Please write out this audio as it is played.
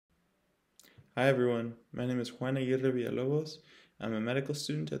Hi everyone, my name is Juan Aguirre Villalobos. I'm a medical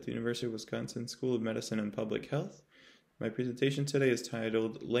student at the University of Wisconsin School of Medicine and Public Health. My presentation today is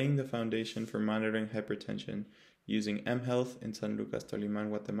titled Laying the Foundation for Monitoring Hypertension using MHealth in San Lucas, Tolimán,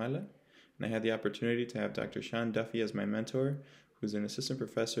 Guatemala. And I had the opportunity to have Dr. Sean Duffy as my mentor, who's an assistant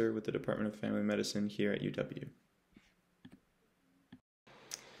professor with the Department of Family Medicine here at UW.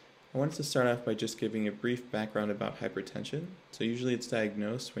 I wanted to start off by just giving a brief background about hypertension. So usually it's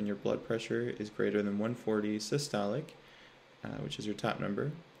diagnosed when your blood pressure is greater than 140 systolic, which is your top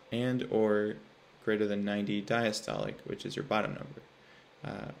number, and or greater than 90 diastolic, which is your bottom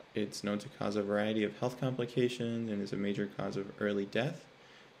number. It's known to cause a variety of health complications and is a major cause of early death.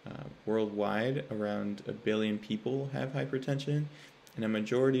 Worldwide, around 1 billion people have hypertension, and a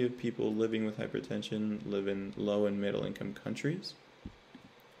majority of people living with hypertension live in low and middle income countries.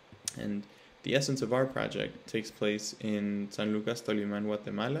 And the essence of our project takes place in San Lucas, Tolimán,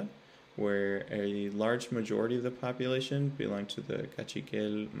 Guatemala, where a large majority of the population belong to the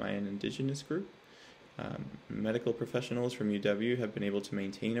Cachiquel Mayan indigenous group. Medical professionals from UW have been able to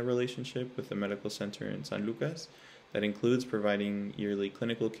maintain a relationship with the medical center in San Lucas that includes providing yearly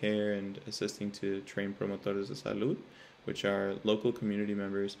clinical care and assisting to train promotores de salud, which are local community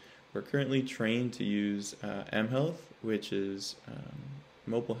members who are currently trained to use MHealth, which is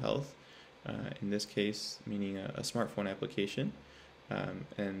mobile health, in this case meaning a smartphone application,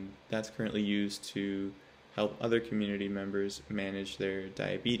 and that's currently used to help other community members manage their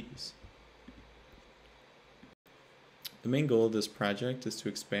diabetes. The main goal of this project is to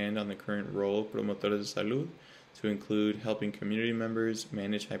expand on the current role of promotores de salud to include helping community members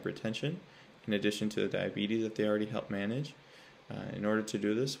manage hypertension in addition to the diabetes that they already help manage. In order to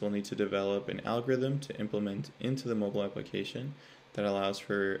do this, we'll need to develop an algorithm to implement into the mobile application that allows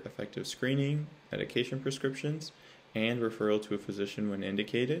for effective screening, medication prescriptions, and referral to a physician when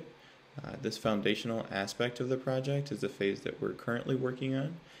indicated. This foundational aspect of the project is the phase that we're currently working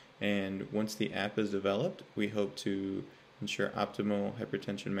on, and once the app is developed, we hope to ensure optimal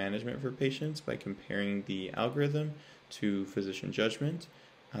hypertension management for patients by comparing the algorithm to physician judgment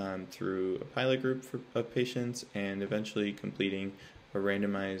through a pilot group of patients and eventually completing a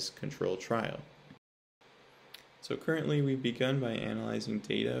randomized control trial. So currently we've begun by analyzing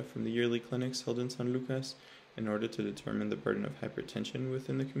data from the yearly clinics held in San Lucas in order to determine the burden of hypertension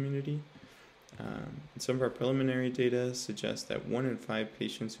within the community. Some of our preliminary data suggest that 1 in 5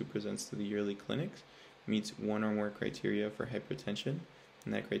 patients who presents to the yearly clinics meets one or more criteria for hypertension,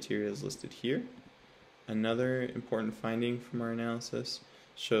 and that criteria is listed here. Another important finding from our analysis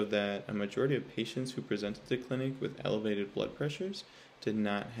showed that a majority of patients who presented to clinic with elevated blood pressures did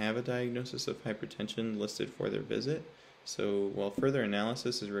not have a diagnosis of hypertension listed for their visit. So while further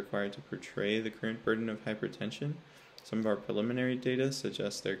analysis is required to portray the current burden of hypertension, some of our preliminary data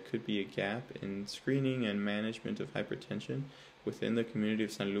suggests there could be a gap in screening and management of hypertension within the community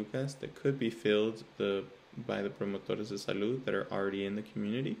of San Lucas that could be filled by the promotores de salud that are already in the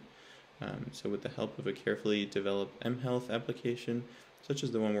community. So with the help of a carefully developed MHealth application, such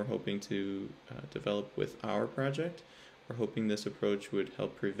as the one we're hoping to develop with our project, we're hoping this approach would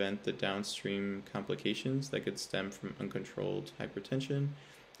help prevent the downstream complications that could stem from uncontrolled hypertension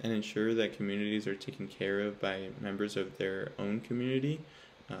and ensure that communities are taken care of by members of their own community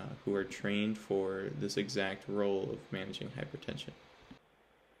who are trained for this exact role of managing hypertension.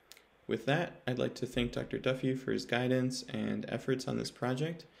 With that, I'd like to thank Dr. Duffy for his guidance and efforts on this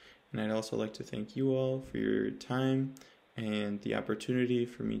project, and I'd also like to thank you all for your time and the opportunity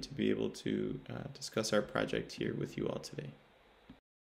for me to be able to discuss our project here with you all today.